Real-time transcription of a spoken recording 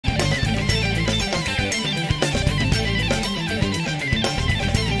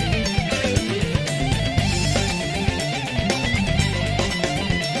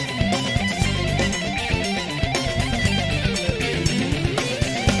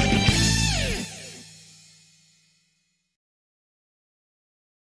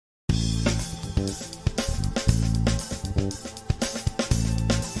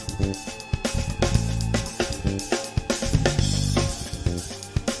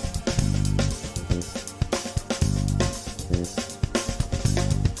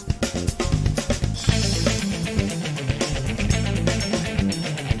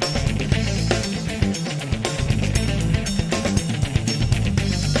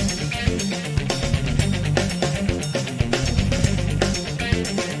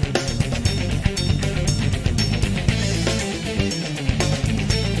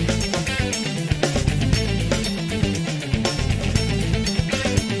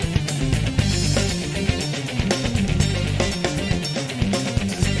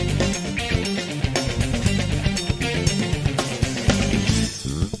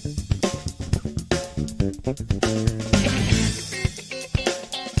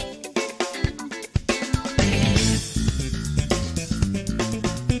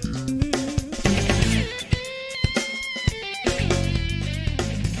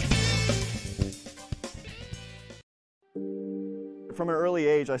early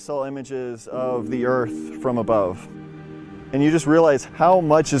age, I saw images of the Earth from above. And you just realize how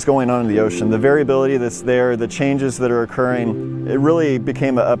much is going on in the ocean, the variability that's there, the changes that are occurring. It really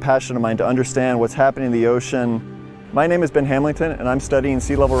became a passion of mine to understand what's happening in the ocean. My name is Ben Hamlington, and I'm studying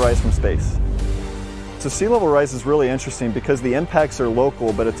sea level rise from space. So sea level rise is really interesting because the impacts are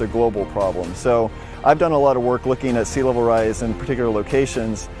local, but it's a global problem. So I've done a lot of work looking at sea level rise in particular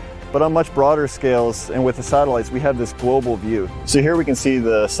locations, but on much broader scales, and with the satellites, we have this global view. So here we can see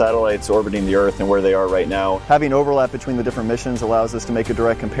the satellites orbiting the Earth and where they are right now. Having overlap between the different missions allows us to make a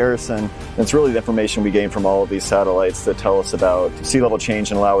direct comparison. And it's really the information we gain from all of these satellites that tell us about sea level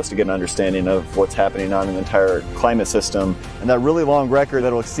change and allow us to get an understanding of what's happening on an entire climate system. And that really long record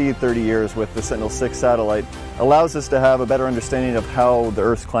that'll exceed 30 years with the Sentinel-6 satellite allows us to have a better understanding of how the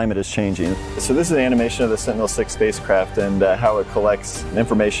Earth's climate is changing. So this is an animation of the Sentinel-6 spacecraft and how it collects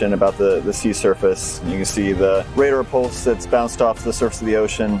information about the sea surface. You can see the radar pulse that's bounced off the surface of the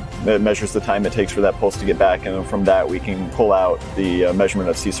ocean. It measures the time it takes for that pulse to get back, and from that we can pull out the measurement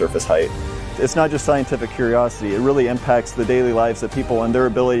of sea surface height. It's not just scientific curiosity, it really impacts the daily lives of people and their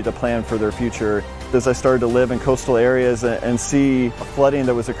ability to plan for their future. As I started to live in coastal areas and see flooding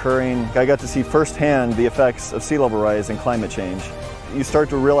that was occurring, I got to see firsthand the effects of sea level rise and climate change. You start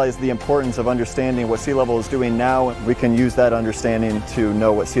to realize the importance of understanding what sea level is doing now. We can use that understanding to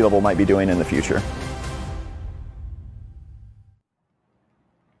know what sea level might be doing in the future.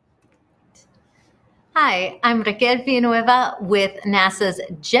 Hi, I'm Raquel Villanueva with NASA's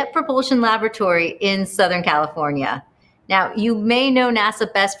Jet Propulsion Laboratory in Southern California. Now, you may know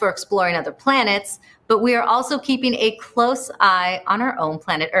NASA best for exploring other planets, but we are also keeping a close eye on our own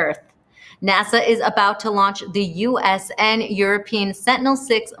planet Earth. NASA is about to launch the US and European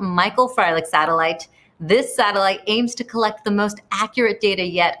Sentinel-6 Michael Freilich satellite. This satellite aims to collect the most accurate data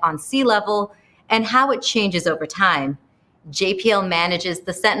yet on sea level and how it changes over time. JPL manages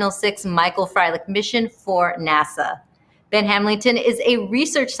the Sentinel-6 Michael Freilich mission for NASA. Ben Hamlington is a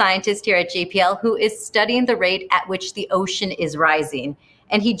research scientist here at JPL who is studying the rate at which the ocean is rising.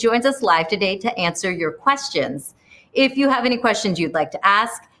 And he joins us live today to answer your questions. If you have any questions you'd like to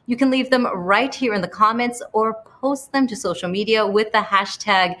ask, you can leave them right here in the comments or post them to social media with the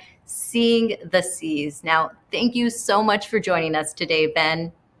hashtag #SeeingTheSeas. Now, thank you so much for joining us today,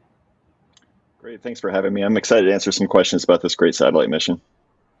 Ben. Great, thanks for having me. I'm excited to answer some questions about this great satellite mission.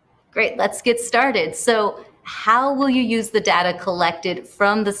 Great, let's get started. So how will you use the data collected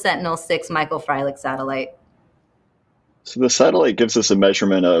from the Sentinel-6 Michael Freilich satellite? So the satellite gives us a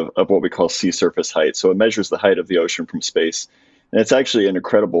measurement of what we call sea surface height. So it measures the height of the ocean from space. And it's actually an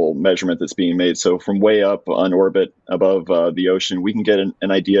incredible measurement that's being made. So from way up on orbit above the ocean, we can get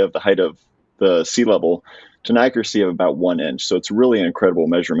an idea of the height of the sea level to an accuracy of about 1 inch. So it's really an incredible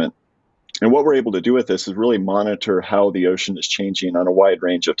measurement. And what we're able to do with this is really monitor how the ocean is changing on a wide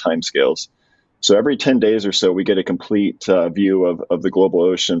range of timescales. So every 10 days or so, we get a complete view of the global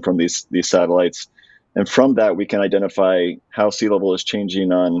ocean from these satellites. And from that, we can identify how sea level is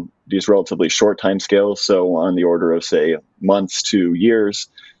changing on these relatively short timescales, so on the order of, say, months to years.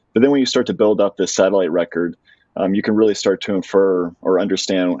 But then when you start to build up this satellite record, you can really start to infer or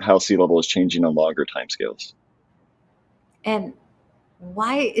understand how sea level is changing on longer timescales. And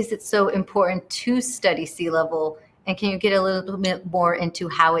why is it so important to study sea level? And can you get a little bit more into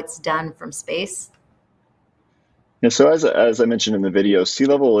how it's done from space? Yeah, so as I mentioned in the video, sea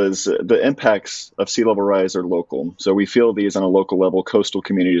level is the impacts of sea level rise are local. So we feel these on a local level. Coastal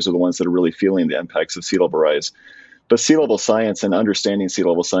communities are the ones that are really feeling the impacts of sea level rise. But sea level science and understanding sea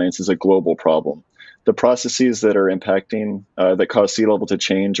level science is a global problem. The processes that are impacting, that cause sea level to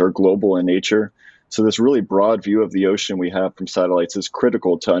change are global in nature. So this really broad view of the ocean we have from satellites is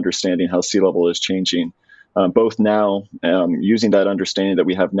critical to understanding how sea level is changing. Both now, using that understanding that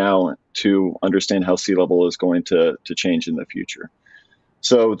we have now to understand how sea level is going to change in the future.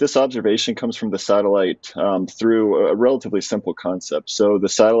 So this observation comes from the satellite through a relatively simple concept. So the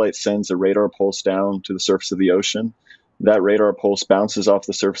satellite sends a radar pulse down to the surface of the ocean. That radar pulse bounces off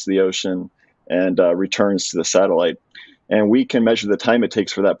the surface of the ocean and returns to the satellite. And we can measure the time it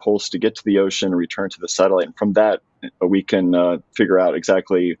takes for that pulse to get to the ocean and return to the satellite. And from that, we can figure out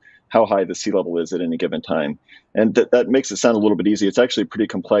exactly how high the sea level is at any given time. And that makes it sound a little bit easy. It's actually pretty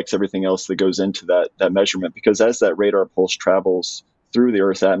complex, everything else that goes into that measurement, because as that radar pulse travels through the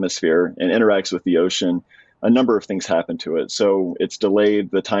Earth's atmosphere and interacts with the ocean, a number of things happen to it. So it's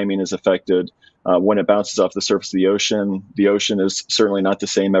delayed, the timing is affected. When it bounces off the surface of the ocean is certainly not the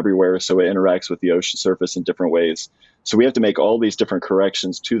same everywhere, so it interacts with the ocean surface in different ways. So we have to make all these different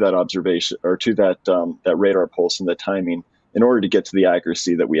corrections to that observation, or to that radar pulse and the timing, in order to get to the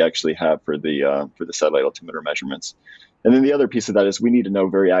accuracy that we actually have for the satellite altimeter measurements. And then the other piece of that is we need to know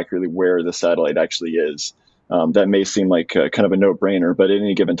very accurately where the satellite actually is. That may seem like kind of a no-brainer, but at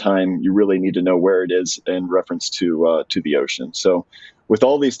any given time, you really need to know where it is in reference to the ocean. So with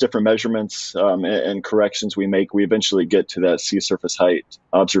all these different measurements and corrections we make, we eventually get to that sea surface height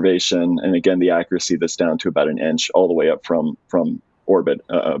observation. And again, the accuracy that's down to about 1 inch all the way up from orbit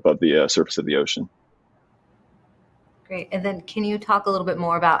above the surface of the ocean. Great. And then can you talk a little bit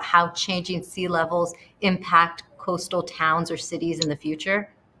more about how changing sea levels impact coastal towns or cities in the future?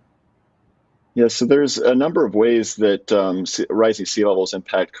 Yeah, so there's a number of ways that rising sea levels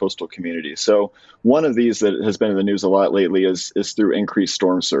impact coastal communities. So one of these that has been in the news a lot lately is through increased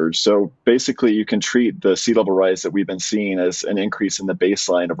storm surge. So basically, you can treat the sea level rise that we've been seeing as an increase in the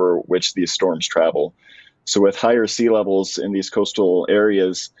baseline over which these storms travel. So with higher sea levels in these coastal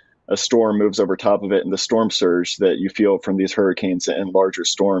areas, a storm moves over top of it, and the storm surge that you feel from these hurricanes and larger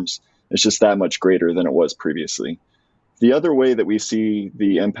storms is just that much greater than it was previously. The other way that we see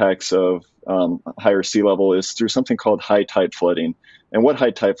the impacts of higher sea level is through something called high tide flooding. And what high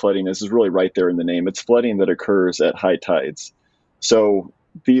tide flooding is really right there in the name. It's flooding that occurs at high tides. So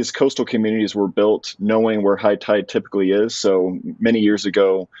these coastal communities were built knowing where high tide typically is. So many years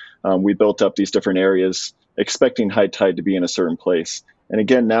ago, we built up these different areas expecting high tide to be in a certain place. And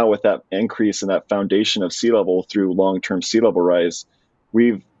again, now with that increase in that foundation of sea level through long-term sea level rise,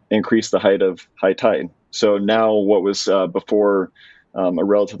 we've increased the height of high tide. So now what was before a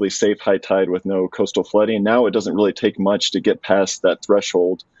relatively safe high tide with no coastal flooding, now it doesn't really take much to get past that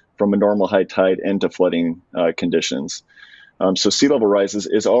threshold from a normal high tide into flooding conditions. So sea level rise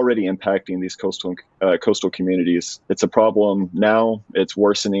is already impacting these coastal communities. It's a problem now, it's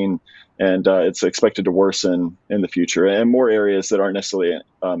worsening, and it's expected to worsen in the future. And more areas that aren't necessarily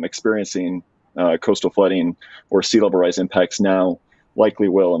experiencing coastal flooding or sea level rise impacts now likely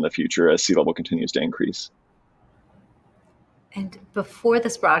will in the future as sea level continues to increase. And before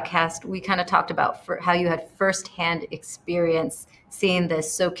this broadcast, we kind of talked about how you had firsthand experience seeing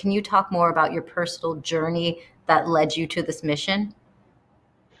this. So can you talk more about your personal journey that led you to this mission?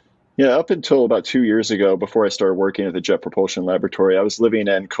 Yeah, up until about 2 years ago, before I started working at the Jet Propulsion Laboratory, I was living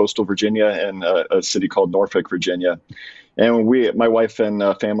in coastal Virginia in a city called Norfolk, Virginia. And my wife and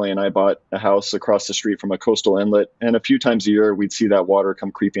family and I bought a house across the street from a coastal inlet. And a few times a year, we'd see that water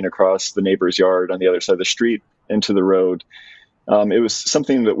come creeping across the neighbor's yard on the other side of the street into the road. It was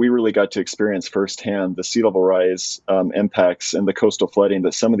something that we really got to experience firsthand, the sea level rise impacts and the coastal flooding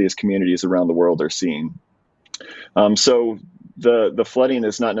that some of these communities around the world are seeing. So the flooding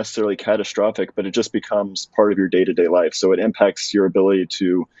is not necessarily catastrophic, but it just becomes part of your day-to-day life. So it impacts your ability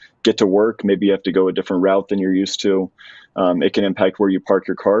to get to work. Maybe you have to go a different route than you're used to. It can impact where you park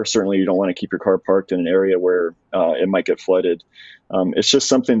your car. Certainly, you don't want to keep your car parked in an area where it might get flooded. It's just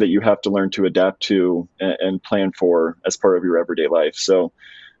something that you have to learn to adapt to and plan for as part of your everyday life. So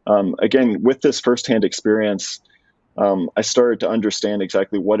again, with this firsthand experience, I started to understand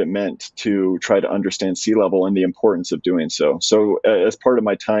exactly what it meant to try to understand sea level and the importance of doing so. So as part of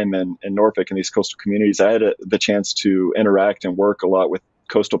my time in Norfolk and these coastal communities, I had the chance to interact and work a lot with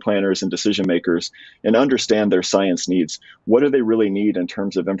coastal planners and decision makers and understand their science needs. What do they really need in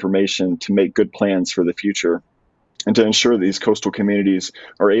terms of information to make good plans for the future and to ensure that these coastal communities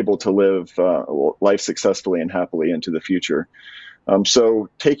are able to live life successfully and happily into the future? So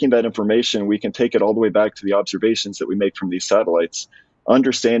taking that information, we can take it all the way back to the observations that we make from these satellites,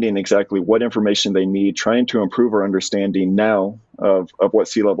 understanding exactly what information they need, trying to improve our understanding now of what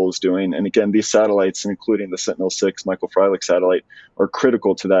sea level is doing. And again, these satellites, including the Sentinel-6 Michael Freilich satellite, are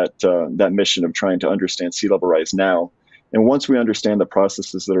critical to that mission of trying to understand sea level rise now. And once we understand the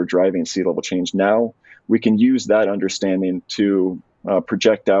processes that are driving sea level change now, we can use that understanding to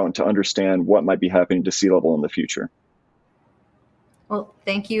project out and to understand what might be happening to sea level in the future. Well,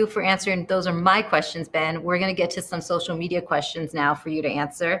 thank you for answering. Those are my questions, Ben. We're going to get to some social media questions now for you to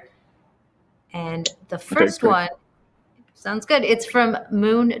answer. And the first one sounds good. It's from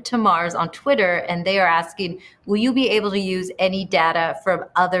Moon to Mars on Twitter, and they are asking, will you be able to use any data from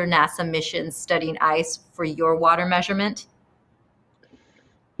other NASA missions studying ice for your water measurement?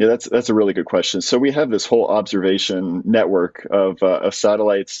 Yeah, that's a really good question. So we have this whole observation network of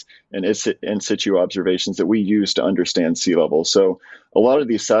satellites and in situ observations that we use to understand sea level. So a lot of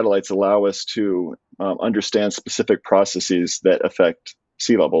these satellites allow us to understand specific processes that affect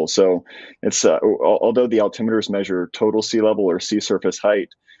sea level. So it's although the altimeters measure total sea level or sea surface height,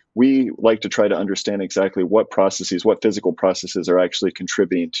 we like to try to understand exactly what processes, what physical processes are actually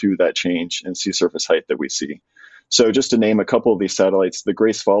contributing to that change in sea surface height that we see. So just to name a couple of these satellites, the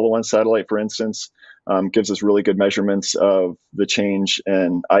Grace Follow-On satellite, for instance, gives us really good measurements of the change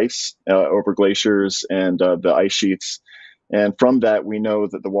in ice over glaciers and the ice sheets. And from that, we know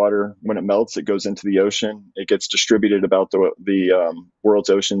that the water, when it melts, it goes into the ocean. It gets distributed about the world's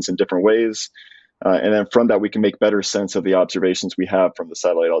oceans in different ways. And then from that, we can make better sense of the observations we have from the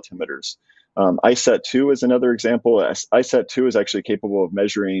satellite altimeters. ICET-2 is another example. ICET-2 is actually capable of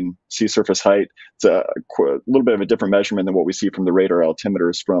measuring sea surface height. It's a little bit of a different measurement than what we see from the radar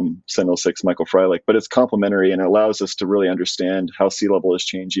altimeters from Sentinel-6 Michael Freilich, but it's complementary and it allows us to really understand how sea level is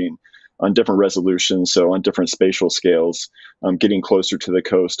changing on different resolutions, so on different spatial scales, getting closer to the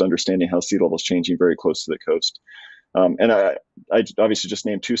coast, understanding how sea level is changing very close to the coast. And I obviously just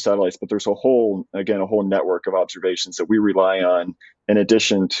named 2 satellites, but there's a whole network of observations that we rely on in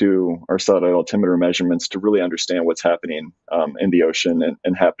addition to our satellite altimeter measurements to really understand what's happening in the ocean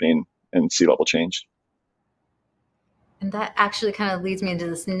and happening in sea level change. And that actually kind of leads me into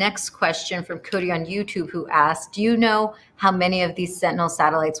this next question from Cody on YouTube, who asked, do you know how many of these Sentinel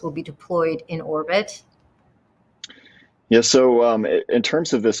satellites will be deployed in orbit? Yeah, so in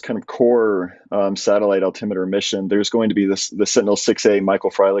terms of this kind of core satellite altimeter mission, there's going to be the Sentinel-6A Michael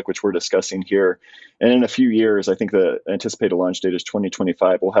Freilich, which we're discussing here. And in a few years, I think the anticipated launch date is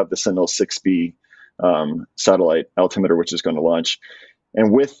 2025, we'll have the Sentinel-6B satellite altimeter, which is going to launch.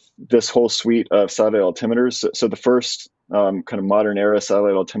 And with this whole suite of satellite altimeters, so the first kind of modern era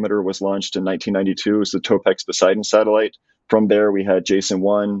satellite altimeter was launched in 1992. It was the Topex Poseidon satellite. From there, we had Jason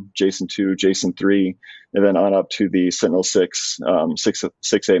 1, Jason 2, Jason 3, and then on up to the Sentinel-6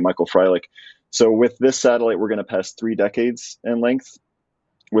 6A Michael Freilich. So with this satellite, we're going to pass 3 decades in length.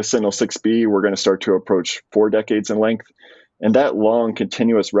 With Sentinel-6B, we're going to start to approach 4 decades in length. And that long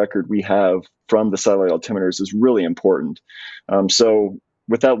continuous record we have from the satellite altimeters is really important. So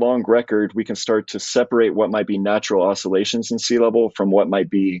with that long record, we can start to separate what might be natural oscillations in sea level from what might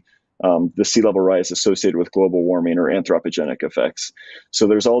be the sea level rise associated with global warming or anthropogenic effects. So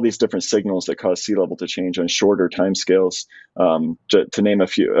there's all these different signals that cause sea level to change on shorter timescales. To name a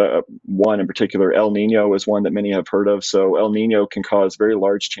few, one in particular, El Nino is one that many have heard of. So El Nino can cause very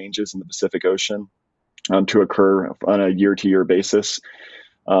large changes in the Pacific Ocean to occur on a year-to-year basis.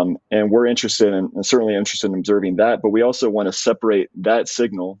 And we're interested in, and certainly interested in observing that, but we also want to separate that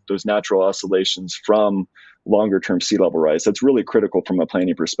signal, those natural oscillations, from longer-term sea level rise. That's really critical from a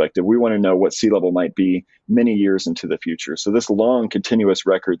planning perspective. We want to know what sea level might be many years into the future. So this long continuous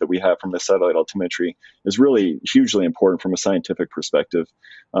record that we have from the satellite altimetry is really hugely important from a scientific perspective.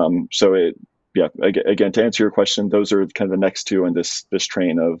 Again, to answer your question, those are kind of the next 2 in this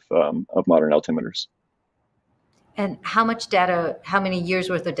train of modern altimeters. And how much data, how many years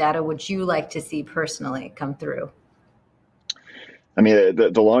worth of data would you like to see personally come through? I mean,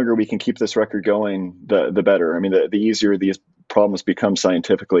 the longer we can keep this record going, the better. I mean, the easier these problems become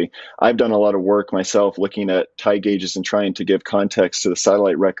scientifically. I've done a lot of work myself looking at tide gauges and trying to give context to the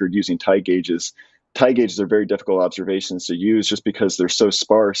satellite record using tide gauges. Tide gauges are very difficult observations to use just because they're so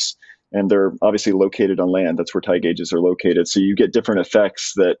sparse and they're obviously located on land. That's where tide gauges are located. So you get different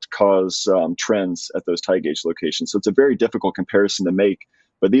effects that cause trends at those tide gauge locations. So it's a very difficult comparison to make,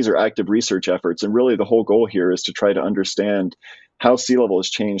 but these are active research efforts. And really the whole goal here is to try to understand how sea level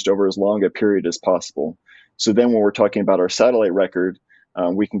has changed over as long a period as possible. So then when we're talking about our satellite record,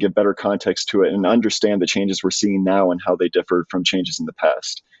 we can give better context to it and understand the changes we're seeing now and how they differed from changes in the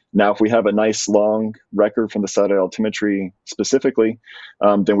past. Now, if we have a nice long record from the satellite altimetry specifically,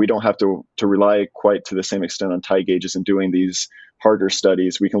 then we don't have to rely quite to the same extent on tide gauges and doing these harder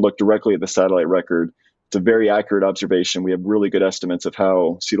studies. We can look directly at the satellite record. It's a very accurate observation. We have really good estimates of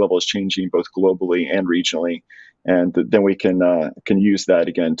how sea level is changing both globally and regionally. And then we can use that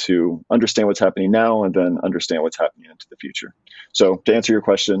again to understand what's happening now and then understand what's happening into the future. So to answer your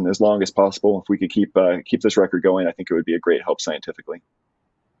question, as long as possible, if we could keep this record going, I think it would be a great help scientifically.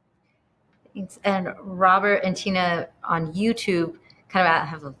 Thanks. And Robert and Tina on YouTube kind of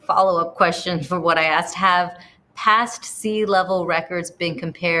have a follow-up question for what I asked. Have past sea level records been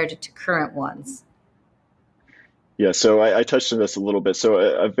compared to current ones? Yeah, so I touched on this a little bit. So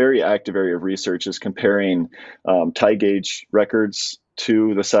a very active area of research is comparing tide gauge records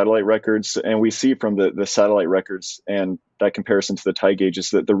to the satellite records. And we see from the satellite records and that comparison to the tide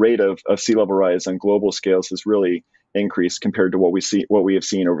gauges that the rate of sea level rise on global scales has really increased compared to what we have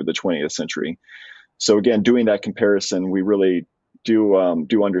seen over the 20th century. So again, doing that comparison, we really do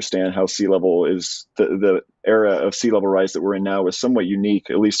understand how sea level is the era of sea level rise that we're in now is somewhat unique,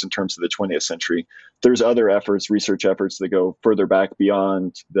 at least in terms of the 20th century. There's other research efforts that go further back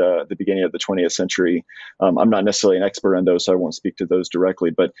beyond the beginning of the 20th century. I'm not necessarily an expert on those, so I won't speak to those directly,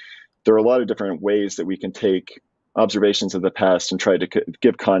 but there are a lot of different ways that we can take observations of the past and try to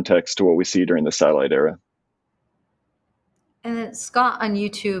give context to what we see during the satellite era. And then Scott on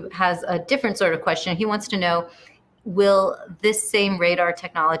YouTube has a different sort of question. He wants to know, will this same radar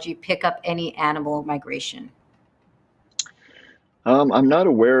technology pick up any animal migration? I'm not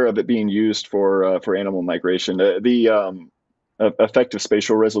aware of it being used for animal migration. The effective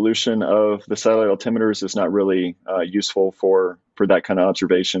spatial resolution of the satellite altimeters is not really useful for that kind of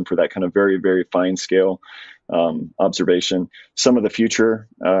observation, for that kind of very, very fine scale observation. Some of the future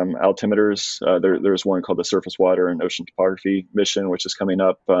altimeters, there's one called the Surface Water and Ocean Topography mission, which is coming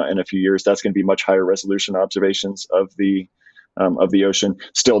up in a few years. That's going to be much higher resolution observations of the ocean.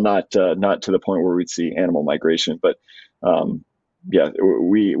 Still not to the point where we'd see animal migration, but yeah,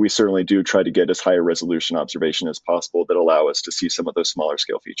 we certainly do try to get as high a resolution observation as possible that allow us to see some of those smaller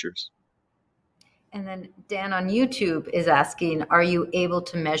scale features. And then Dan on YouTube is asking, are you able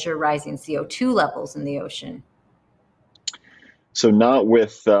to measure rising CO2 levels in the ocean? So not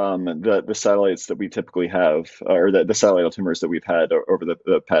with the satellites that we typically have, or the satellite altimeters that we've had over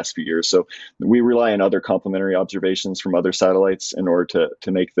the past few years. So we rely on other complementary observations from other satellites in order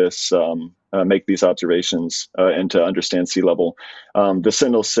to make this make these observations and to understand sea level. The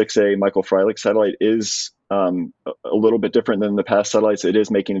Sentinel-6 Michael Freilich satellite is a little bit different than the past satellites. It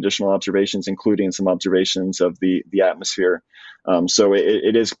is making additional observations, including some observations of the atmosphere. So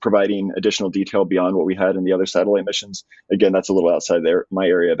it is providing additional detail beyond what we had in the other satellite missions. Again, that's a little outside my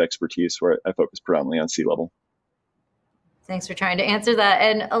area of expertise, where I focus predominantly on sea level. Thanks for trying to answer that.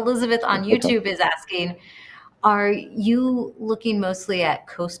 And Elizabeth on YouTube is asking, are you looking mostly at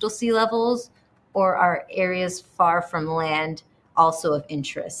coastal sea levels, or are areas far from land also of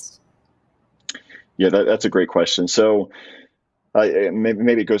interest? Yeah, that's a great question. So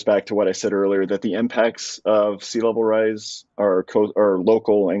maybe it goes back to what I said earlier, that the impacts of sea level rise are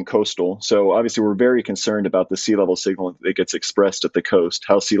local and coastal. So obviously we're very concerned about the sea level signal that gets expressed at the coast,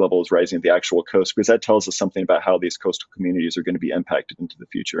 how sea level is rising at the actual coast, because that tells us something about how these coastal communities are going to be impacted into the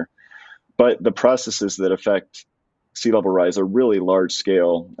future. But the processes that affect sea level rise are really large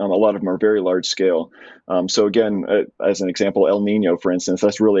scale. A lot of them are very large scale. So again, as an example, El Nino, for instance,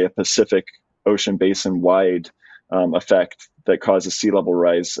 that's really a Pacific Ocean basin wide effect that causes sea level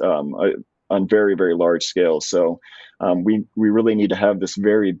rise on very, very large scale. So we really need to have this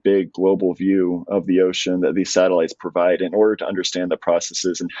very big global view of the ocean that these satellites provide in order to understand the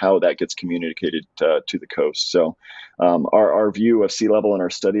processes and how that gets communicated to the coast. So our view of sea level and our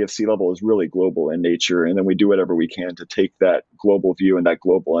study of sea level is really global in nature. And then we do whatever we can to take that global view and that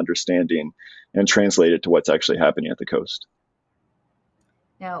global understanding and translate it to what's actually happening at the coast.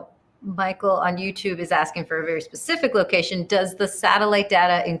 Now, Michael on YouTube is asking for a very specific location. Does the satellite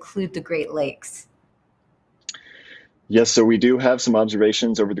data include the Great Lakes? Yes, so we do have some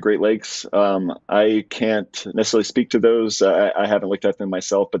observations over the Great Lakes. I can't necessarily speak to those. I haven't looked at them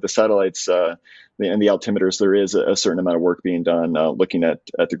myself, but the satellites and the altimeters, there is a certain amount of work being done looking at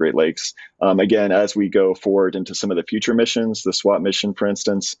the Great Lakes. Again, as we go forward into some of the future missions, the SWAT mission, for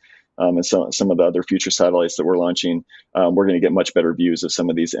instance, and some of the other future satellites that we're launching, we're going to get much better views of some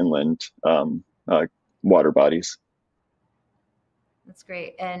of these inland water bodies. That's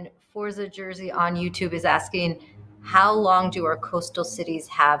great. And Forza Jersey on YouTube is asking, how long do our coastal cities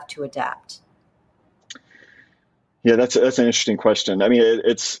have to adapt? Yeah, that's an interesting question. I mean,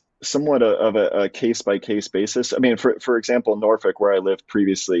 it's somewhat of a case-by-case basis. I mean, for example, Norfolk, where I lived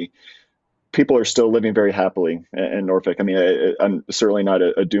previously, people are still living very happily in Norfolk. I mean, I'm certainly not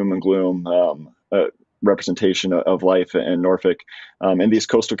a doom and gloom representation of life in Norfolk. In these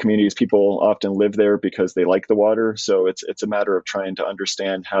coastal communities, people often live there because they like the water. So it's a matter of trying to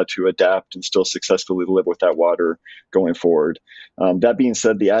understand how to adapt and still successfully live with that water going forward. That being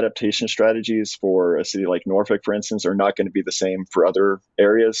said, the adaptation strategies for a city like Norfolk, for instance, are not going to be the same for other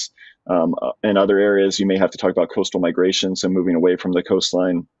areas. In other areas, you may have to talk about coastal migration, so moving away from the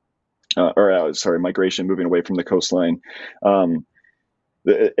coastline. Migration, moving away from the coastline.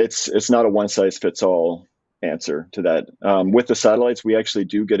 It's not a one-size-fits-all answer to that. With the satellites, we actually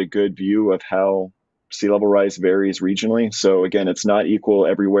do get a good view of how sea level rise varies regionally. So again, it's not equal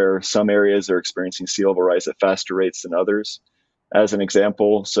everywhere. Some areas are experiencing sea level rise at faster rates than others. As an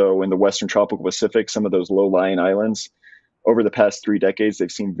example, so in the Western tropical Pacific, some of those low-lying islands, over the past 3 decades, they've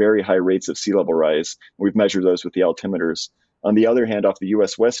seen very high rates of sea level rise. We've measured those with the altimeters. On the other hand, off the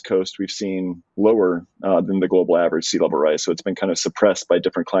U.S. West Coast, we've seen lower than the global average sea level rise. So it's been kind of suppressed by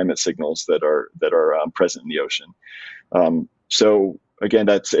different climate signals that are present in the ocean. So again,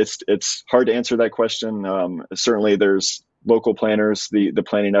 it's hard to answer that question. Certainly, there's local planners. The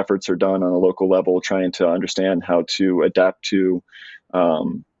planning efforts are done on a local level, trying to understand how to adapt to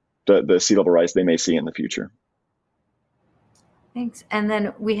the sea level rise they may see in the future. Thanks. And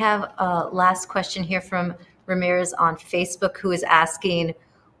then we have a last question here from Ramirez on Facebook, who is asking,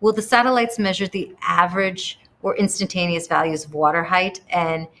 will the satellites measure the average or instantaneous values of water height?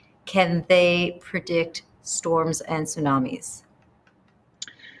 And can they predict storms and tsunamis?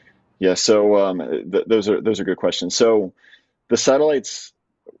 Yeah, so those are good questions. So the satellites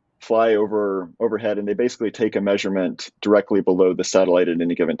fly overhead, and they basically take a measurement directly below the satellite at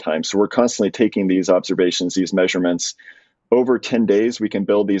any given time. So we're constantly taking these observations, these measurements. Over 10 days, we can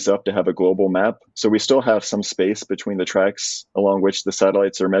build these up to have a global map. So we still have some space between the tracks along which the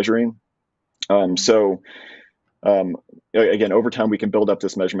satellites are measuring. Again, over time, we can build up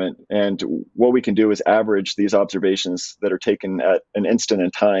this measurement. And what we can do is average these observations that are taken at an instant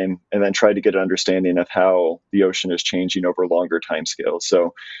in time, and then try to get an understanding of how the ocean is changing over longer timescales.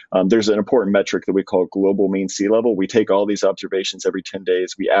 So there's an important metric that we call global mean sea level. We take all these observations every 10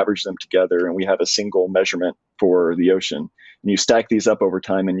 days, we average them together, and we have a single measurement for the ocean. And you stack these up over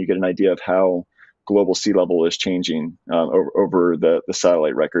time, and you get an idea of how global sea level is changing over the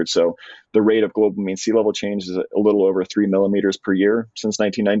satellite record. So the rate of global mean sea level change is a little over 3 millimeters per year since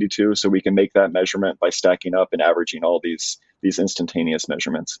 1992. So we can make that measurement by stacking up and averaging all these instantaneous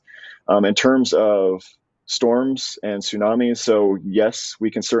measurements. In terms of storms and tsunamis, so yes,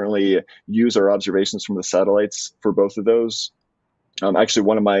 we can certainly use our observations from the satellites for both of those. Actually,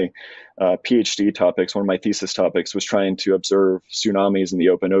 one of my PhD topics, one of my thesis topics, was trying to observe tsunamis in the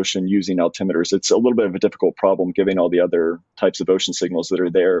open ocean using altimeters. It's a little bit of a difficult problem given all the other types of ocean signals that are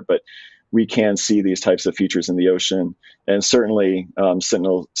there, but we can see these types of features in the ocean. And certainly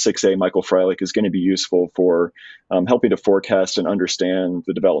Sentinel-6 Michael Freilich is going to be useful for helping to forecast and understand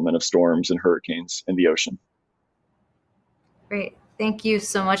the development of storms and hurricanes in the ocean. Great. Thank you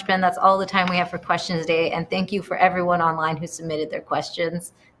so much, Ben. That's all the time we have for questions today. And thank you for everyone online who submitted their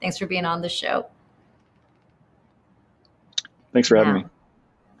questions. Thanks for being on the show. Thanks for having me.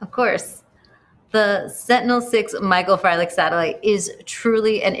 Of course. The Sentinel-6 Michael Freilich satellite is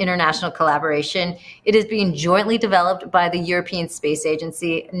truly an international collaboration. It is being jointly developed by the European Space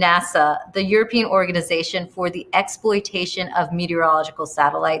Agency, NASA, the European Organization for the Exploitation of Meteorological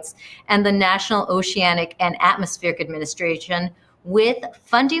Satellites, and the National Oceanic and Atmospheric Administration, with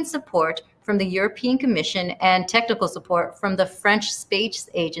funding support from the European Commission and technical support from the French space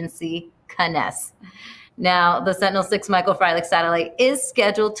agency, CNES. Now, the Sentinel-6 Michael Freilich satellite is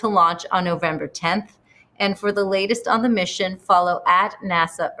scheduled to launch on November 10th. And for the latest on the mission, follow at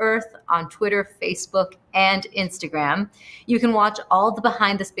NASA Earth on Twitter, Facebook, and Instagram. You can watch all the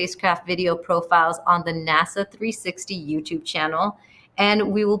behind the spacecraft video profiles on the NASA 360 YouTube channel.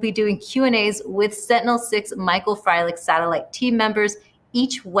 And we will be doing Q&As with Sentinel-6 Michael Freilich satellite team members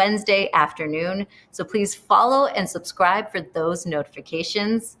each Wednesday afternoon. So please follow and subscribe for those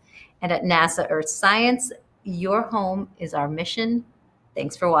notifications. And at NASA Earth Science, your home is our mission.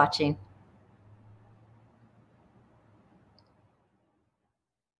 Thanks for watching.